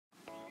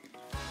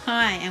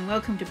Hi and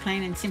welcome to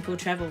Plain and Simple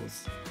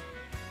Travels.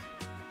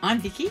 I'm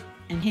Vicky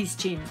and here's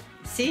Jim.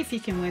 See if you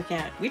can work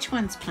out which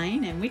one's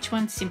plain and which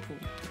one's simple.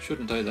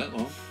 Shouldn't take that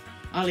long.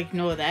 I'll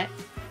ignore that.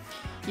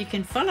 You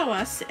can follow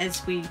us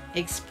as we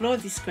explore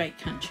this great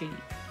country.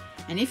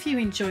 And if you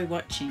enjoy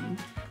watching,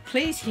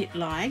 please hit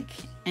like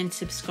and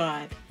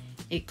subscribe.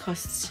 It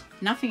costs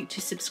nothing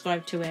to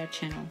subscribe to our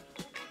channel.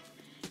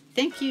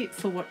 Thank you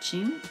for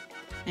watching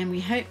and we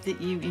hope that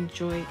you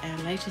enjoy our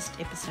latest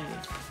episode.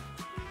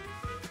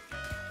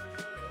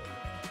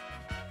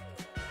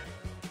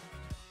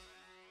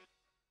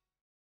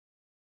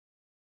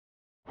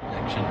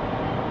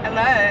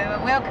 Hello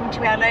and welcome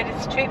to our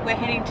latest trip. We're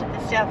heading to the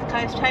south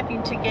coast,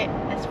 hoping to get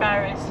as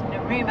far as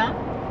Narooma.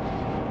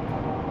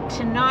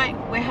 Tonight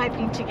we're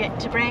hoping to get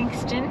to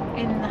Branxton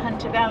in the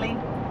Hunter Valley.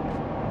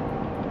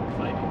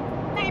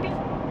 Maybe.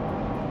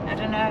 I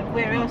don't know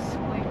where else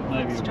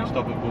Maybe we'll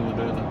stop at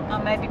Bulahdelah.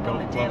 Oh, maybe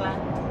Bulahdelah.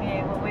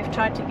 Yeah, well we've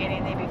tried to get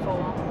in there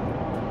before.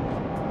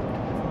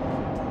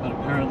 But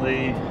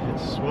apparently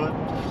it's what?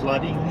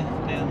 Flooding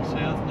down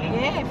south now?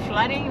 Yeah,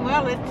 flooding.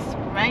 Well, it's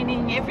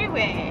raining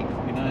everywhere.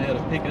 We know how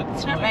to pick it.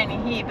 It's not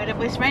raining here, but it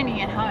was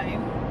raining at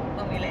home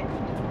when we left.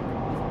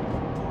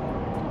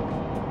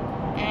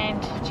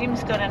 And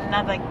Jim's got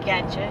another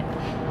gadget.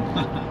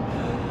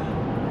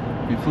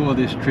 Before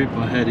this trip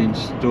I had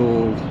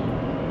installed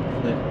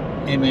the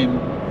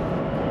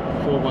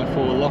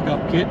MM4x4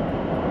 lock-up kit.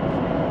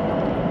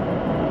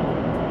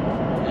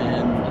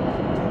 And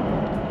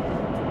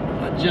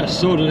I just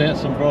sorted out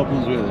some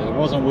problems with it. It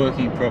wasn't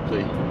working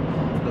properly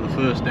for the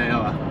first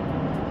hour.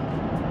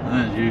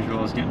 As usual,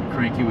 I was getting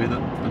cranky with it,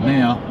 but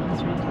now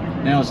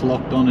it's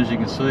locked on. As you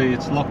can see,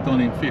 it's locked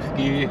on in 5th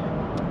gear.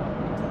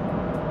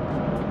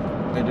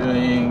 We're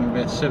doing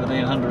about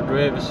 1700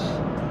 revs,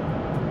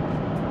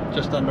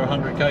 just under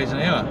 100 k's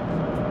an hour.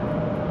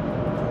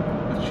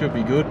 That should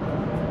be good.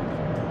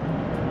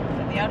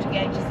 The outer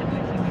gauges are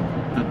working.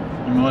 But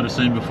you might have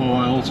seen before,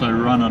 I also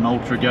run an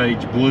ultra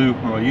gauge blue,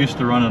 or I used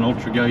to run an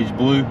ultra gauge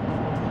blue.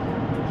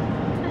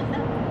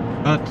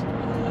 But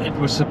it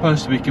was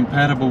supposed to be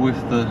compatible with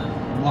the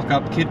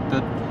lock-up kit,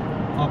 but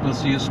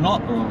obviously it's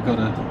not, or I've got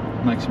to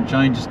make some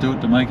changes to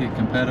it to make it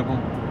compatible.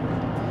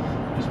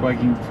 Just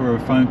waiting for a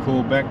phone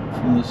call back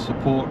from the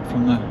support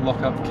from the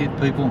lock-up kit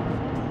people.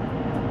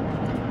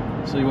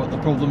 See what the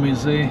problem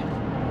is there.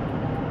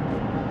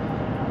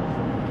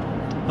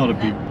 Not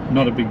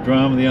a big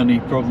drama. The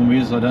only problem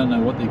is I don't know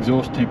what the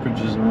exhaust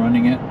temperatures are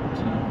running at.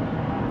 So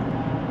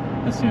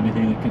that's the only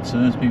thing that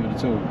concerns me, but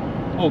it's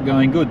all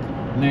going good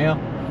now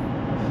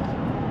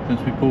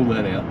since we pulled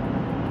that out.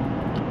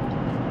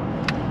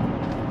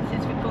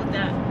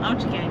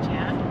 Outer gauge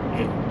out.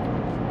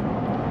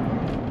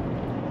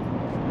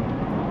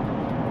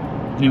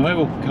 Anyway,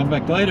 we'll come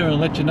back later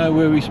and let you know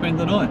where we spend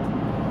the night.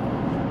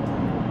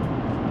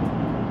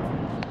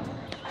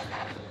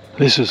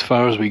 This is as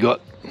far as we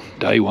got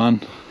day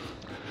one.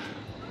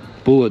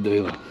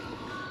 Bulahdelah.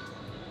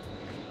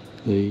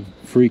 The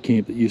free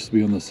camp that used to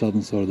be on the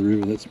southern side of the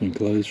river, that's been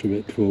closed for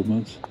about 12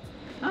 months.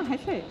 Oh,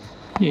 has it?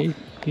 Yeah, you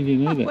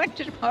didn't know that. I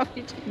wondered why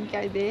we didn't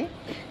go there.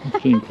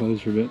 It's been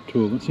closed for about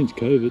 12 months since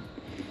COVID.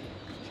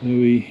 So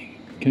we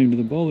came to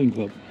the bowling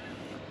club.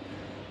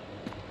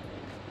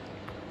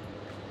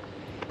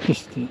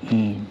 Just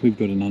we've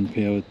got an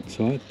unpowered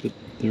site, but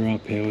there are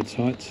powered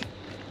sites.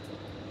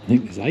 I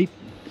think there's 8,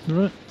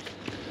 right?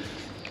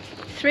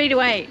 3 to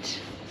 8.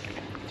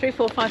 3,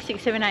 4, 5,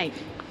 6, 7, 8.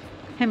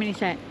 How many is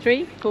that?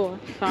 3, 4,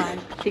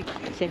 5, 6,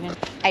 7,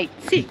 8.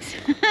 6.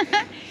 6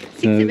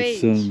 of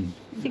each.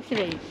 6 of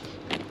each.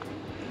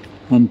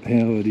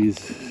 Unpowered is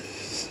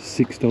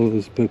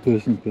 $6 per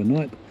person per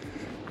night.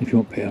 If you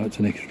want power, it's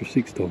an extra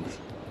 $6.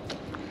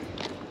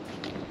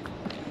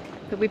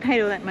 But we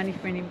paid all that money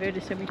for an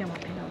inverter, so we don't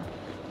want power.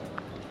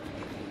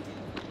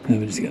 Now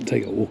we're just going to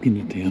take a walk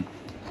into town.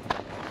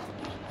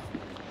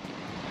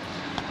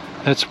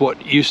 That's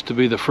what used to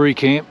be the free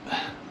camp.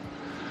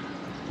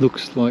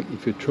 Looks like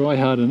if you try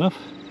hard enough,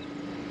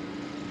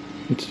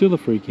 it's still a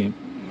free camp.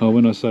 Oh,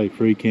 when I say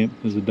free camp,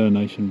 there's a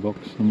donation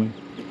box somewhere.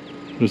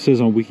 But it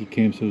says on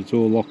Wikicamp that it's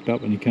all locked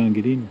up and you can't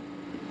get in.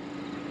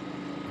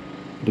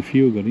 But a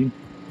few got in.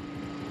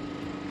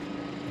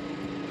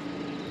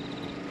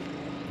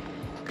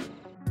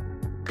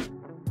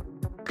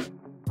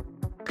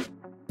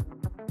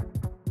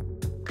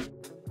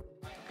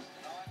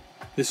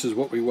 This is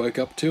what we woke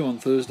up to on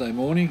Thursday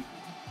morning.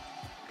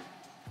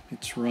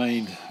 It's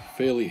rained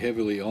fairly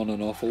heavily on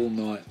and off all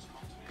night.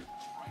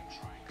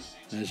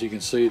 As you can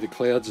see, the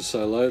clouds are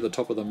so low, the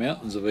top of the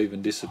mountains have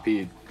even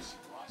disappeared.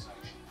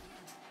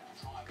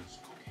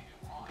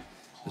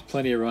 There's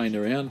plenty of rain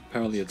around.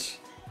 Apparently it's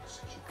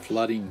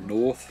flooding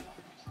north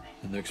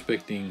and they're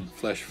expecting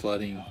flash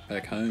flooding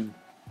back home.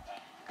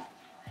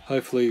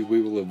 Hopefully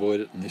we will avoid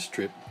it in this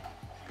trip.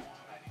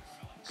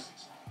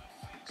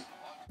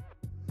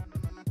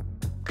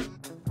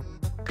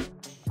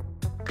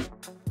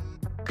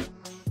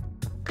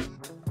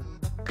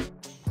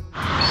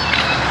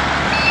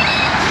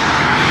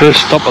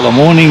 First stop of the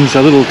morning is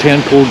a little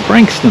town called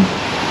BRANXTON.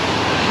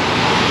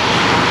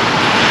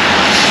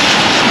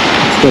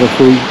 got a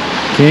free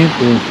camp,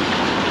 we'll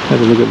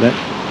have a look at that.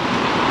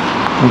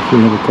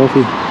 Hopefully have a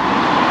coffee.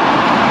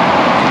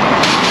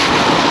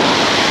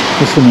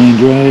 That's the main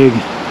drag.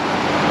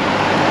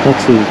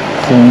 Lots of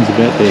signs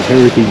about their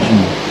heritage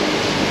and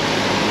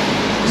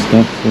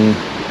stuff.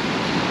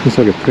 Looks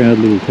like a proud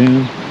little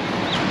town.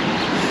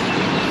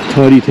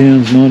 Tidy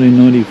Towns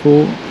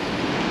 1994.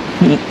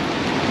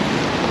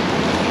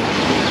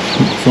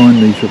 Sign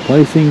these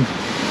replacing.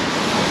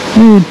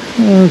 And,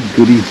 oh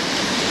goody,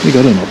 we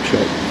got an op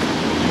shop.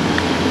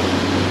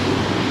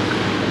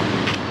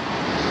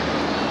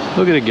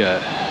 Look at it go.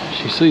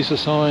 She sees the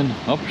sign,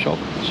 op shop,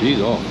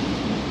 she's off.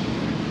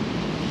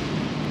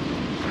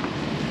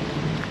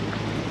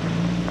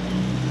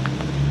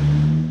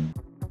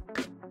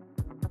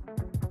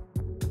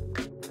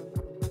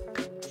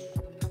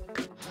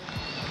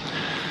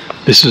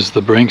 This is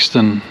the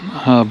BRANXTON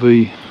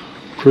RV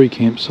free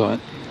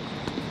campsite.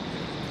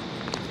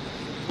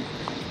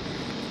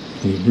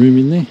 There's room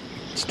in there.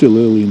 It's still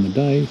early in the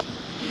day,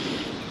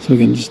 so I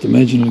can just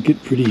imagine it'll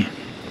get pretty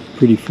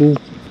full.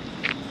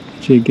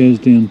 Actually, it goes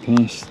down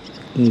past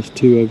those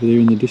two over there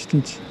in the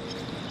distance.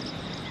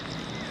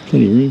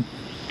 Plenty of room.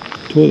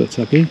 Toilets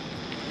up here.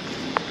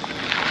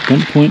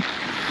 Dump point.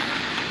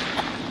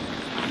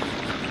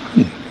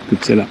 Yeah,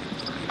 good setup.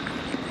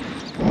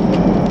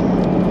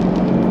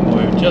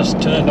 We've just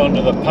turned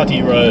onto the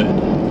Putty Road.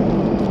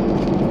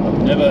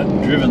 I've never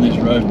driven this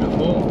road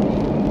before.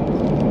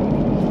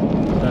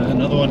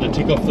 Another one to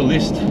tick off the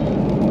list.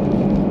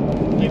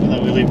 Even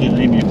though we lived in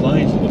Emu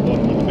Plains at the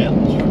bottom of the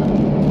mountains for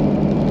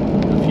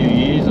a few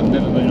years, I've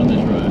never been on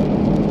this road.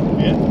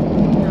 Yeah?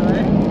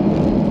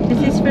 No. Does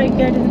this road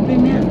go to the Blue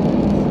Mountains?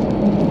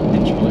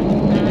 Literally.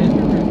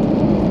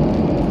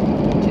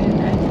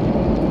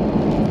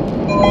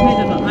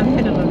 No, I've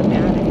heard a lot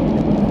about it.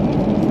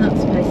 It's not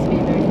supposed to be a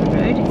very good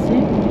road, is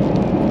it?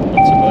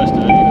 Not supposed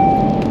to be,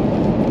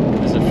 but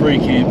there's a free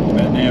camp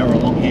about an hour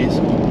along here,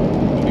 so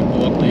we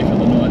pull up there for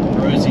the night.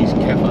 Rosie's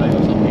Cafe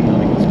or something, I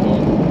think it's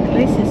called. At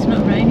least it's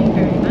not raining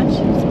very much.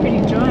 It's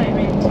pretty dry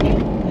around here.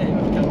 Yeah,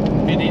 we've got a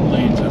bit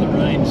inland, so the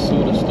rain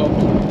sort of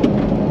stopped.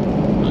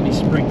 Only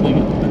sprinkling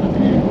at the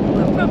minute.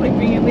 We'll probably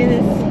bring it with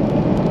us.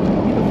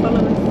 It'll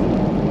follow us.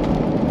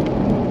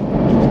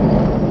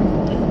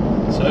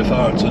 So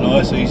far it's a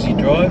nice easy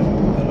drive,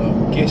 but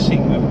I'm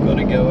guessing we've got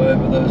to go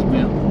over those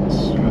mountains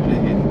straight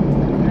ahead.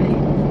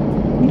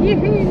 Right.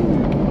 Yoo-hoo!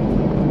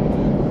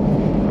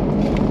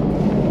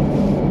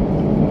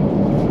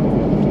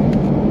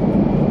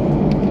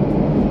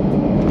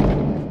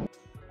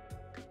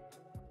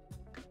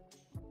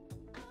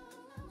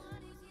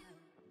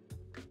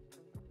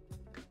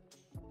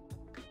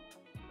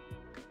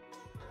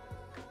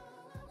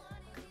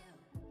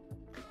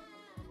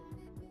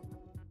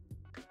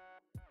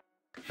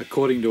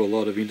 According to a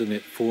lot of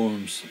internet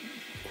forums,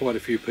 quite a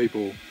few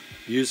people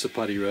use the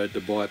Putty Road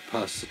to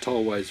bypass the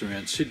tollways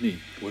around Sydney.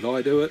 Would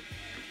I do it?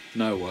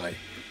 No way.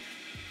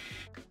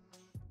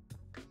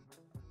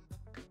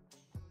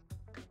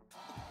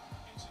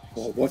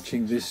 While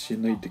watching this, you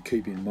need to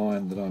keep in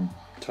mind that I'm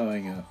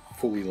towing a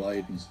fully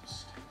laden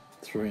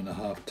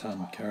 3.5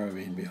 tonne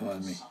caravan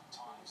behind me.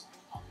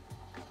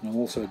 And I'm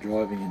also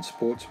driving in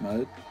sports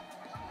mode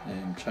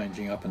and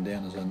changing up and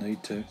down as I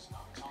need to.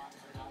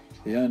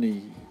 The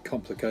only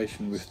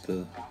complication with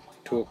the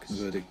torque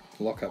converter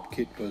lock-up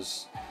kit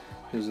was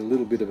there's a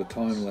little bit of a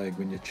time lag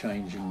when you're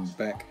changing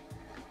back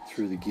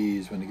through the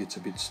gears when it gets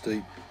a bit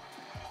steep.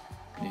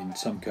 In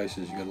some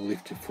cases you've got to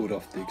lift your foot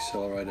off the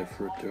accelerator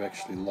for it to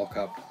actually lock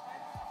up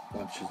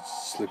once you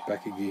slip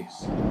back a gear.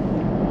 So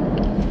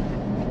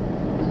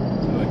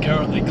we're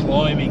currently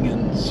climbing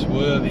and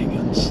swerving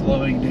and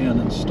slowing down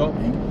and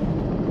stopping.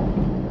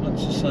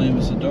 Much the same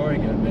as the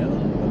Dorrigo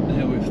Mountain, but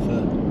now with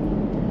the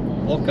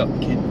lock-up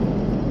kit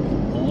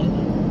on,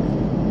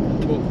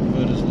 the torque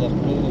converter's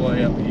locked all the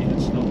way up here.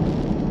 It's not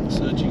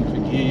searching for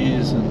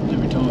gears, and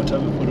every time I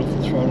take my foot off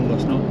the throttle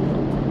it's not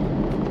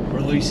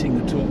releasing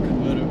the torque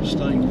converter, it's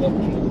staying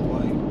locked all the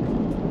way.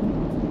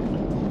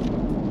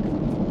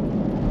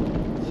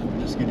 So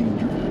we're just getting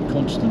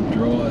constant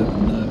drive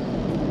and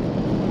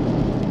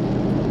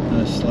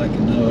no slack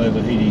and no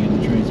overheating in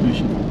the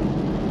transmission,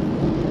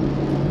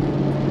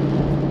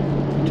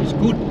 which is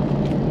good,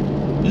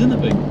 isn't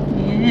it, Big?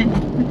 Yeah,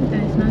 look at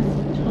those nice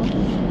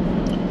tops.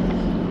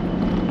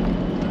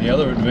 The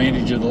other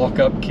advantage of the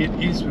lock-up kit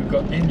is we've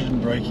got engine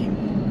braking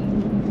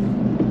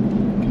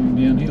coming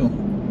downhill.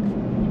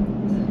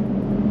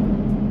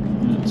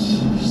 And it's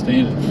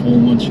standard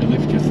form once you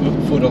lift your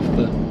foot off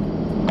the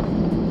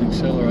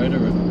accelerator,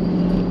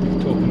 and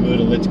the torque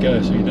converter lets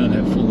go, so you don't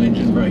have full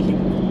engine braking.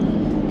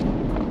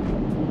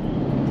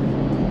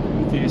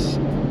 With this, I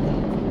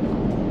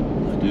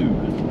do.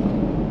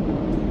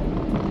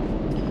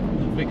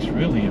 Vic's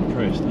really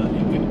impressed, aren't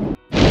you, Vic?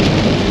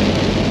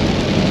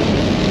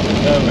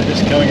 So we're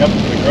just coming up to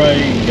the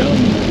grey Gum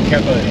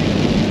Cafe.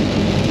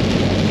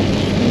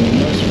 Will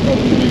most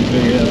probably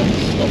be our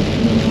stop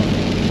for the night.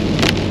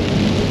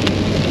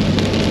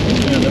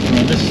 Found it from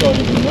on this side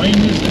of the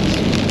ranges.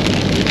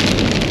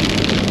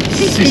 It's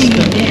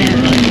consistently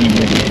raining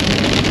again.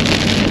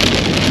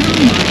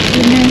 In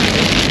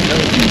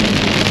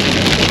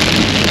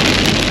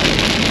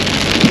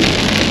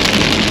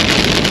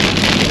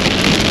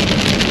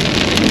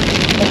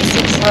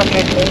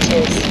 600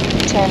 meters,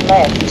 turn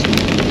left.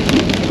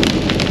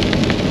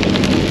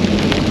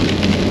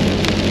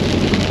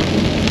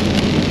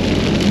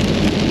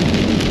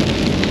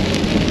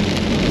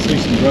 See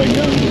some grey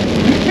gum.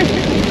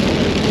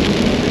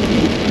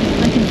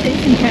 I can see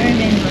some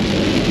caravans like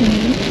this.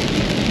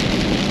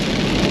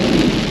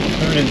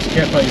 Parents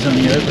Cafe's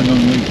only open on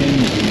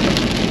weekends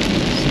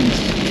since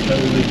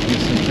COVID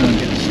because they can't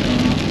get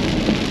staff.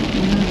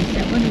 Oh, is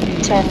that what it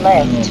is? Turn Long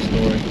left.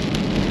 story.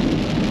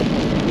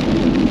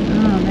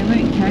 Oh, they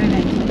weren't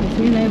caravans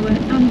obviously, they were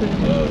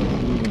umbrellas.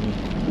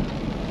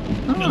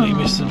 Oh, nearly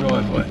missed the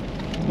driveway.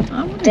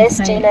 I wouldn't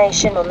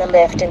Destination on the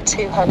left in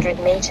 200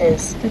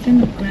 meters. say, doesn't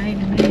look grey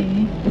to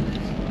me.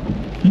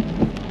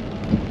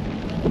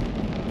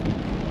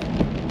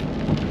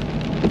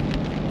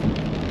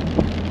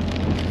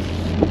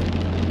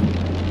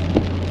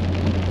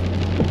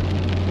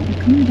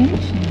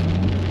 Accommodation.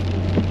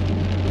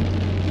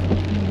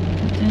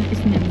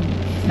 Isn't it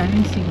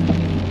phone signal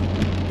here?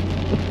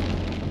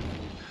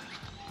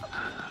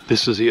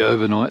 This is the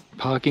overnight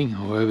parking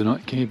or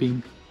overnight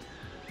camping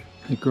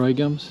at Grey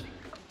Gums.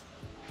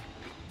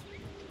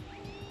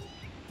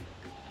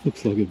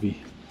 Looks like it'd be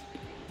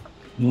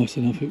nice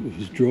enough if it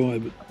was dry,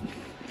 but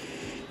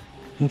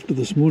after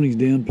this morning's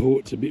downpour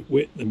it's a bit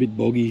wet and a bit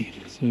boggy,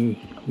 so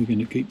we're going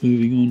to keep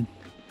moving on.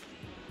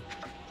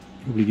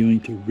 Probably going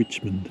to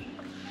Richmond.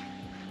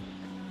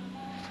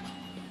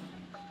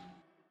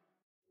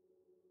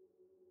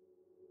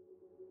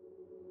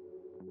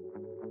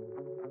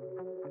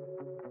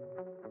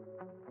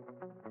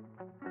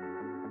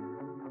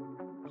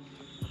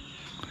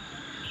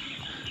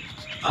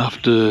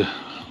 After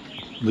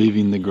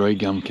leaving the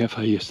Gum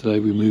Cafe yesterday,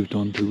 we moved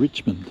on to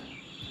Richmond.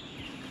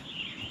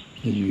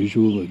 As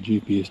usual, the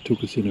GPS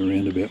took us in a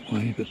roundabout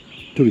way, but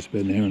it took us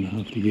about an hour and a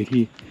half to get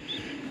here.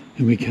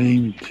 And we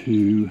came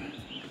to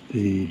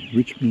the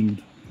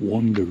Richmond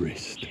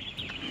Wanderrest,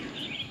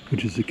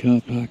 which is a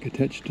car park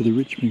attached to the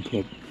Richmond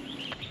Club.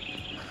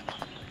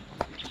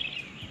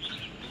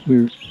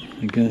 We're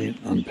again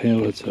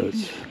unpowered, so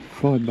it's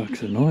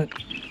 $5 a night.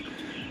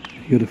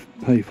 You got to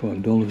pay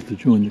 $5 to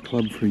join the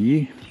club for a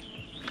year.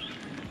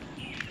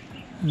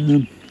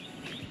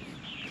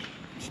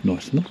 It's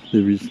nice enough.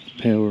 There is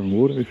power and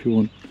water if you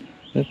want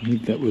that. I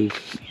think that was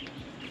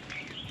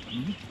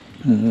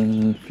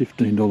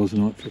 $15 a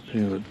night for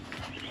powered.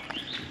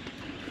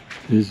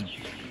 There's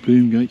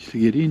boom gates to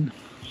get in.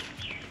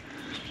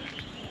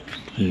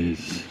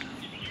 There's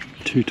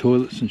 2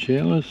 toilets and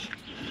showers,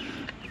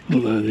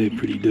 although they're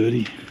pretty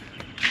dirty.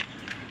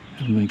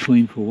 Haven't been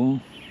cleaned for a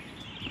while.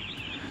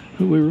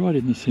 But we're right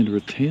in the centre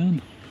of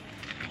town.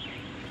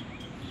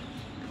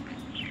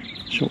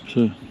 Shops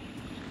are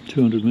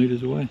 200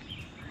 metres away.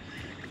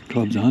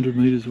 Club's 100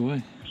 metres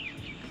away.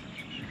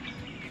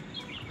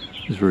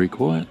 It's very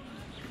quiet.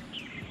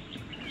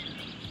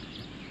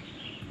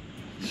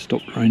 It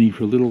stopped raining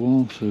for a little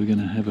while, so we're going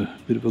to have a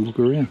bit of a look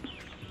around.